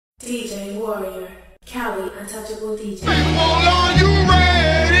DJ Warrior, Cali Untouchable DJ. People, are you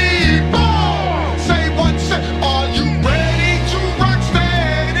ready? Boom! Say what, say, are you ready to rock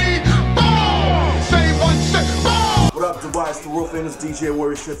steady? Boom! Say what, say, boom! What up, Dubai? It's the world famous DJ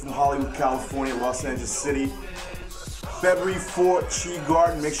Warrior straight from Hollywood, California, Los Angeles City. February 4th, Chi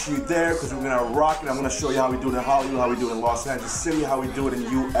Garden. Make sure you're there because we're gonna rock it. I'm gonna show you how we do it in Hollywood, how we do it in Los Angeles City, how we do it in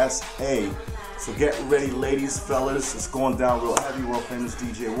USA. So get ready, ladies, fellas. It's going down real heavy. World famous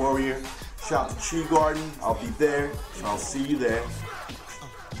DJ Warrior. Shout out to Chi Garden. I'll be there, and I'll see you there.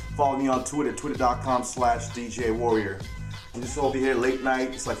 Follow me on Twitter, twitter.com/DJ Warrior. I'm just over here late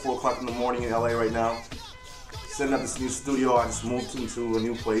night. It's like 4 o'clock in the morning in LA right now. Setting up this new studio. I just moved into a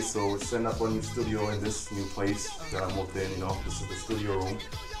new place, so we're setting up a new studio in this new place that I moved in. You know, this is the studio room,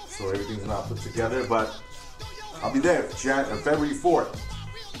 so everything's not put together. But I'll be there, February 4th.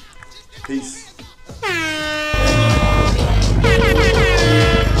 Peace.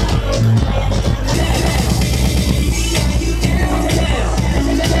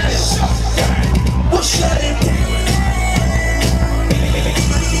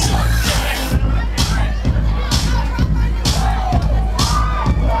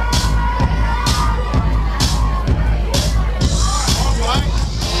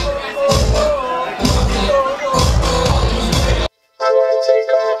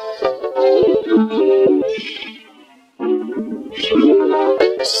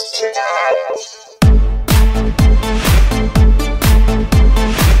 Tonight.